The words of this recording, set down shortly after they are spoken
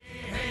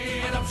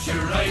she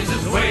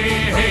rises, way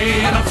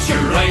hey, and up she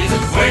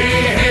rises, way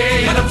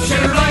hey, and up she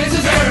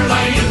rises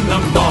early in the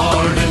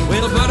morning.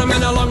 We'll put him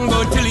in a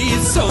longboat till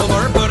he's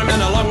sober, put him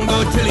in a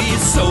longboat till he's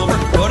sober,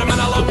 put him in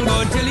a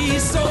longboat till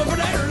he's sober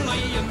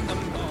early in the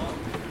morning.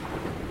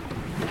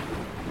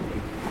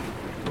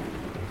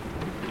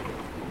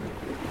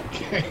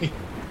 Okay.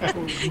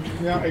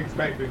 Not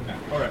expecting that.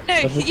 All right. No,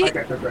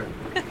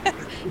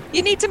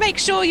 you need to make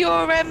sure you're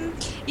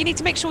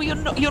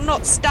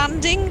not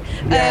standing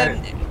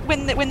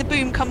when the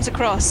boom comes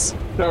across.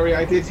 Sorry,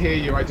 I did hear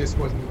you. I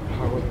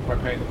wasn't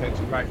quite paying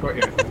attention. Right, got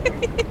you.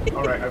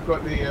 All right, I've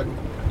got the.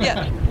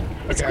 Yeah.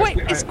 Okay,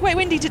 it's quite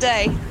windy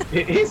today.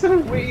 It is a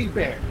wee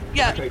bit.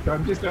 Yeah. Okay, so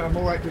I'm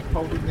all right just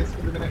holding this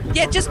for the minute.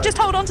 Yeah, just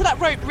hold on to that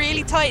rope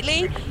really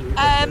tightly.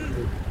 All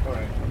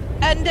right.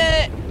 And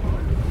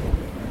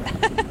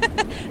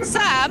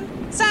Sam,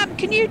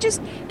 can you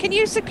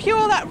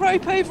secure that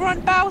rope over on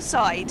bow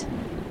side?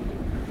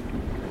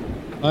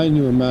 I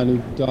knew a man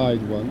who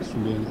died once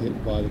from being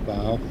hit by the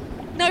bow.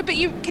 No, but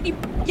can you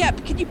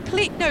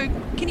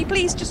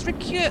please just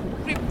secure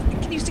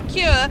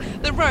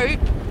the rope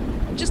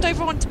just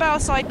over onto bow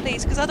side,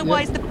 please, because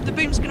otherwise the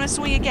boom's going to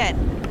swing again.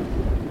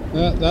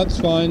 That's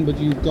fine, but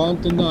you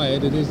can't deny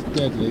it. It is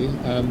deadly.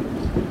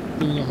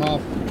 Doing a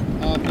half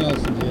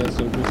Nelson here,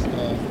 so just.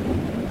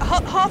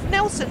 Half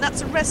Nelson,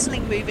 that's a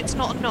wrestling move, it's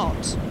not a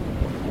knot.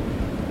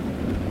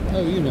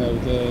 Oh, you know,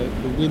 the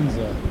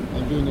Windsor.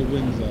 I'm doing a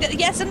Windsor.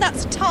 Yes, and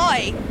that's a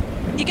tie.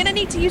 You're going to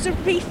need to use a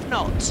reef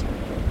knot.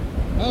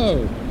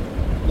 Oh,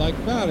 like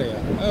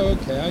barrier. Oh,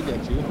 okay, I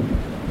get you.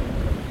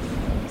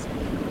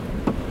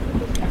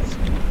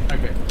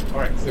 Okay,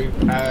 alright, so,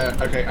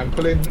 okay, I'm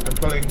pulling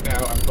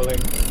now,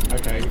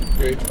 Okay,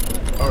 good.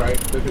 Alright,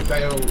 so the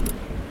sail...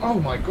 Oh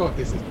my god,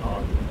 this is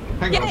hard.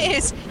 Hang on. Yeah, it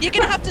is. You're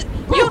going to have to...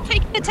 You're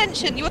taking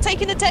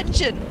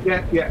attention.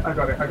 Yeah, I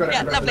got it.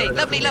 Yeah, lovely.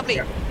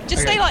 Yeah.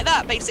 Just stay like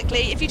that,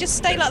 basically. If you just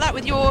stay like that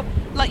with your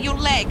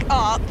leg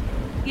up,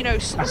 you know,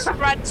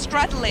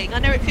 straddling. I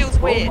know it feels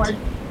weird. Oh my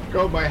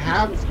god, my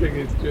hamstring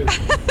is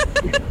just...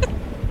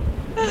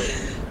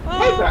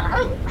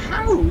 Oh.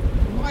 How?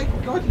 My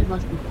god, you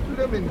must be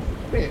blooming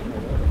fit.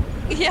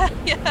 Yeah.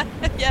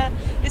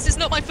 This is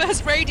not my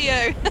first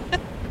rodeo,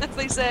 as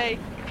they say.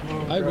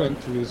 I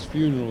went to his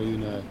funeral, you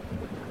know.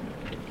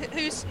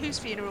 Whose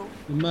funeral?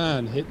 The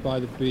man hit by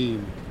the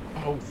beam.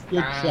 Oh,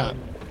 Good chap.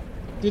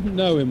 Didn't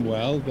know him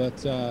well,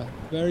 but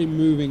very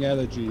moving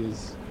eulogy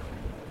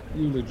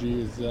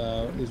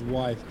his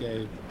wife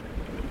gave.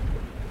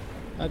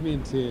 Had me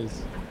in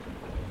tears.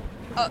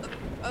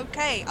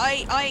 Okay.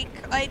 I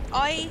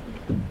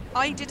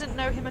didn't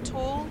know him at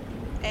all.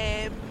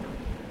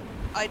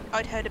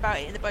 I'd heard about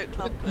it in the boat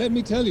club. Let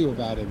me tell you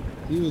about him.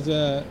 He was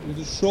a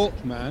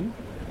short man,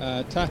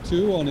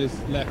 tattoo on his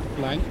left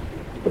flank.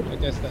 I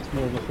guess that's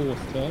more of a horse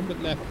term, but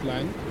left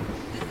flank.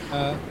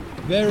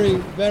 Very,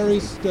 very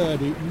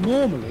sturdy.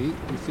 Normally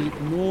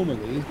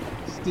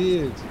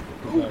steered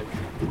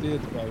the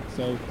boat.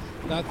 So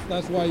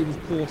that's why he was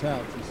caught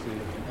out, you see.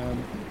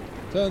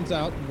 Turns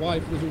out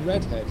wife was a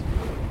redhead.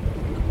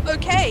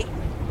 Okay.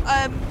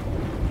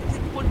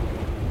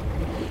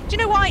 Do you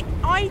know why?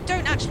 I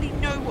don't actually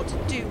know what to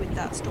do with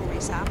that story,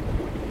 Sam.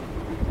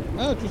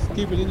 Oh, just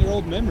keep it in your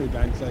old memory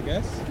banks, I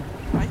guess.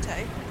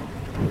 Righto.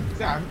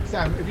 Sam,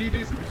 if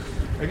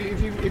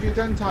you've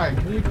done time,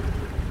 can you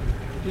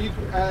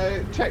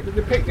check that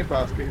the picnic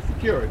basket is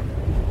secured?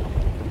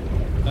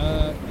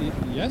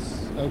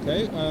 Yes.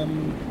 Okay.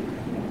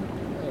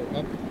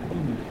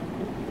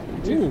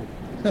 Ooh,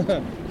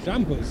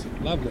 champers,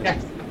 lovely.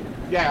 Yes.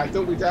 Yeah, I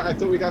thought we'd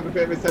have a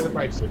bit of a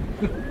celebration.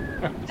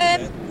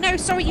 No,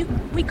 sorry,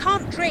 we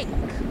can't drink.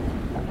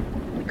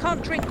 We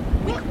can't drink.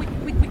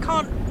 We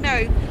can't.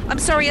 No, I'm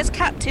sorry. As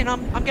captain,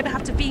 I'm going to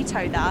have to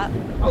veto that.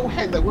 Oh,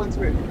 Heather, once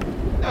we're...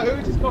 No,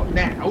 it's not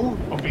now,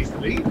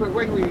 obviously, but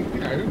when we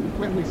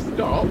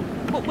stop...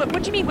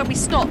 What do you mean when we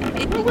stop?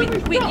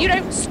 You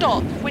don't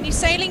stop. When you're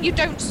sailing, you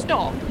don't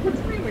stop. What do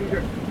you mean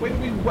when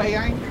we weigh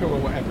anchor or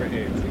whatever it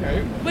is, you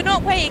know? We're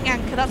not weighing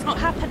anchor, that's not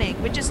happening.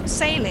 We're just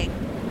sailing.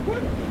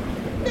 What?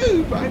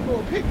 No, but I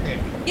bought a picnic.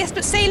 Yes,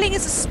 but sailing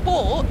is a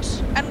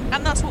sport,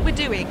 and that's what we're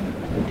doing.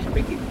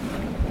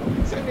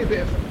 It's only a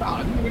bit of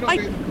fun. We're not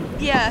doing...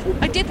 Yeah,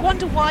 I did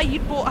wonder why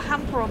you'd bought a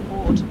hamper on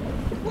board.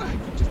 What?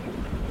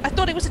 I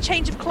thought it was a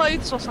change of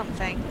clothes or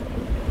something.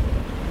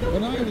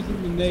 When I was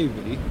in the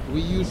Navy,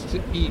 we used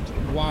to eat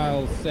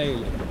while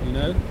sailing, you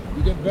know?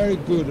 You get very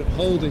good at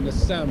holding a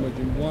sandwich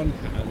in one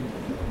hand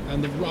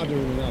and the rudder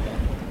in another.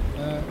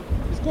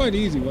 It's quite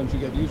easy once you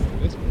get used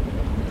to it.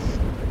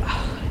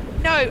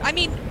 No, I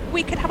mean,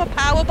 we could have a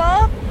power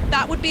bar.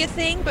 That would be a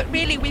thing, but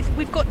really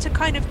we've got to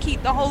kind of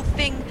keep the whole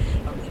thing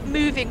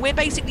moving. We're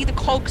basically the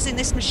cogs in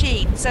this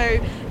machine. So,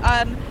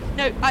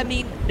 no,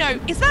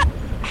 is that...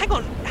 Hang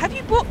on, have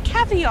you bought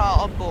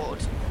caviar on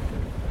board?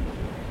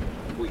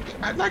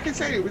 Like I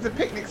said, it was a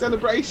picnic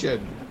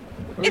celebration.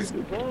 Are those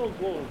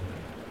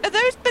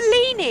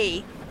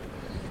Bellini?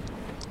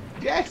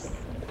 Yes.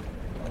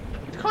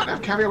 You can't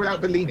have caviar without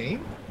Bellini.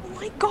 Oh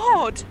my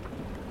god.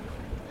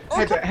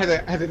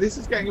 Heather, this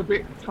is getting a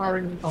bit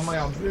tiring on my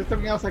arms. Is there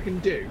something else I can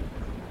do?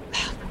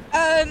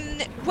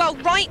 Well,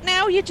 right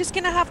now you're just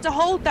gonna have to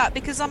hold that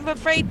because I'm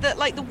afraid that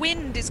like the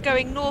wind is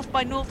going north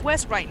by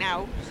northwest right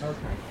now. Okay.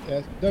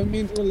 Yes, don't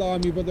mean to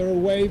alarm you, but there are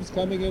waves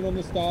coming in on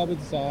the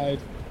starboard side.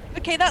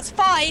 Okay, that's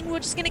fine. We're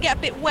just gonna get a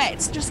bit wet.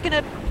 It's just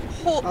gonna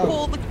pour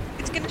the.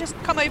 It's gonna just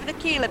come over the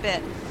keel a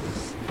bit.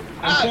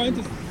 I'm trying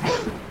to.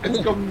 It's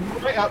gone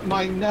right up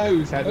my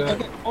nose, Heather.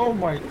 Okay. Oh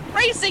my.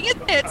 Bracing,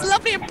 isn't it? It's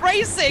lovely and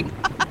bracing.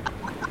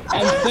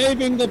 I'm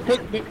saving the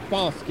picnic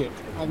basket.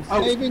 I'm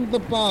saving the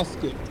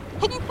basket.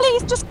 Can you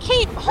please just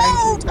keep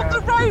hold of the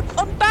rope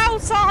on bow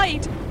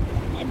side?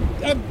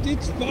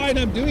 It's fine.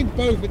 I'm doing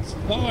both. It's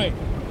fine.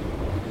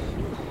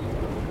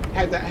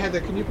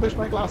 Heather, can you push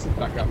my glasses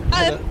back up?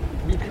 Heather,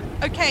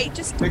 Okay,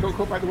 just. they got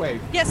caught by the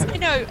wave. Yes, Heather. I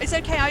know. It's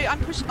okay. I'm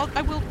pushing.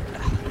 I will.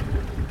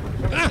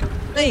 Ah!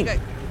 There you go.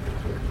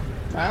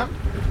 Sam?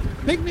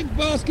 Picnic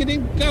basket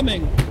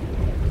incoming.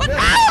 What?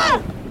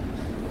 Ah!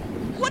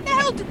 What the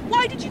hell?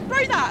 Why did you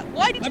throw that?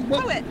 Why did you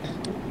throw it?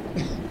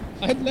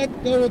 I'd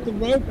let go of the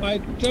rope. I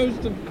chose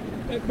to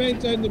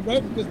maintain the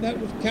rope because that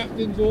was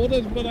captain's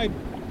orders, but a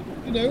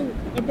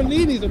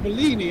Bellini's a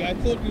Bellini. I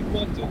thought you'd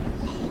want to.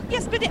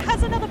 Yes, but it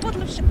has another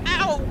bottle of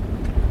Ow!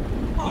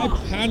 I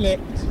Oh.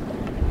 panicked.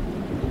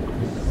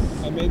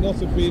 I may not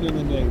have been in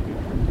the Navy.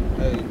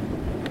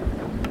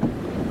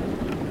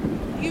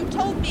 You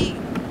told me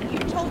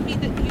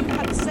that you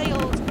had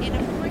sailed in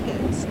a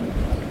frigate.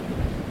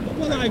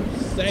 Well,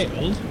 I've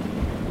sailed.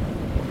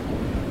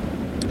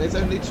 There's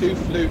only 2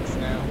 flukes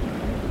now.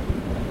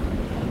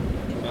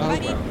 I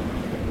mean,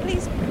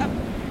 please,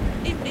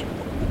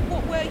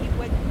 what were you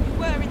when you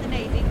were in the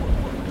Navy? What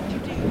did you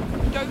do?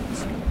 Don't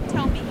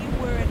tell me you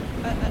were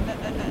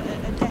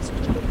a desk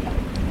jockey.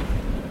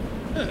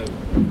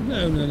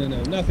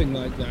 No, nothing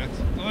like that.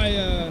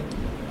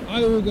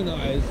 I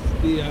organised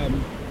the,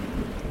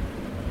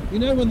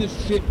 when the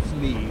ships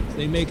leave,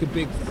 they make a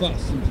big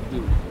fuss and to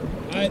do.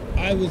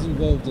 I was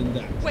involved in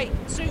that. Wait,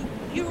 so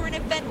you were an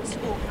events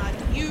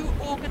organiser? You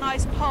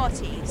organised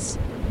parties?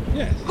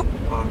 Yes.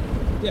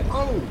 Yes.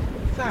 Oh,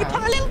 Sam. You pull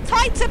a little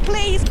tighter,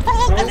 please!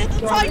 Pull a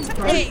little tighter,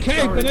 please!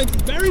 Okay, but it's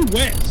very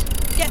wet.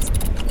 Yes,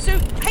 so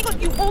hang on,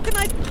 you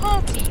organised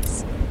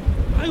parties?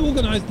 I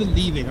organised the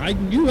leaving. I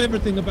knew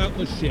everything about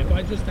the ship.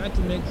 I just had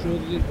to make sure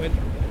that it went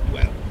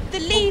well. The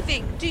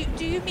leaving?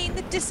 Do you mean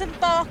the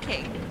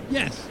disembarking?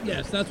 Yes,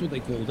 that's what they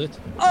called it.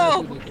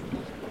 Oh!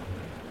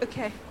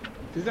 Okay.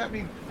 Does that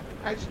mean...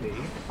 Actually,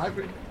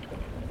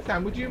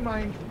 Sam, would you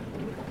mind...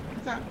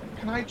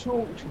 Can I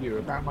talk to you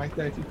about my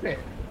 35th?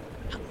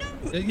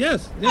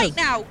 Yes. Right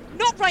now!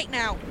 Not right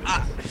now!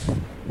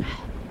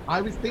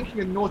 I was thinking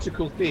a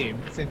nautical theme,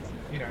 since,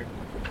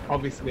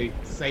 obviously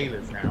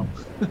sailors now.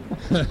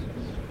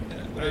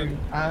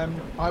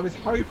 I was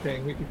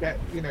hoping we could get,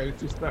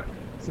 just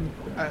some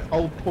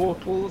old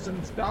portals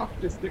and stuff,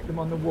 just stick them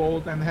on the wall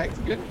down the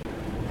hexagon.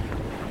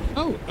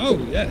 Oh,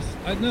 yes.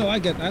 I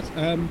get that.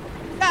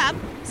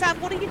 Sam,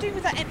 what are you doing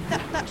with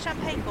that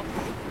champagne bottle?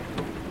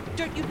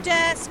 Don't you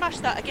dare smash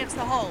that against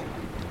the hull.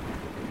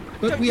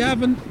 But we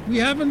haven't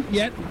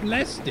yet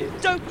blessed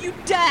it. Don't you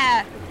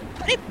dare!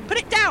 Put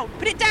it down!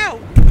 Put it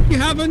down! We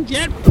haven't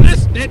yet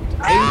blessed it.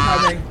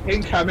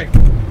 Incoming.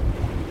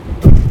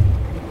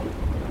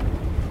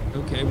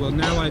 Okay, well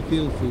now I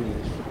feel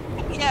foolish.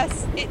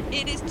 Yes,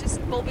 it is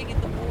just bobbing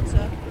in the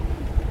water.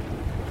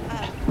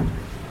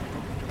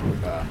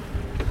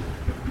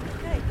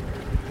 Okay.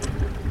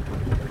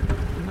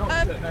 Not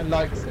that I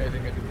like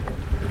sailing anymore.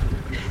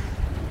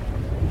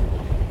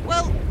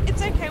 Well,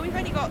 it's okay. We've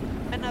only got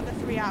another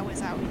 3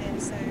 hours out here,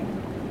 so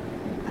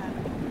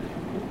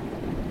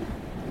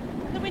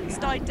the wind's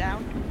died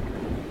down.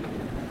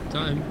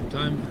 Time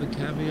for the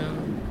caviar.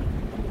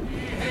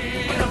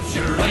 And up she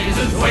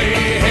rises, way,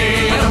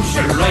 hey, and up she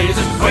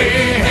rises, way,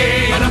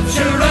 hey, and up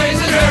she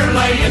rises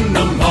early in the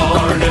morning.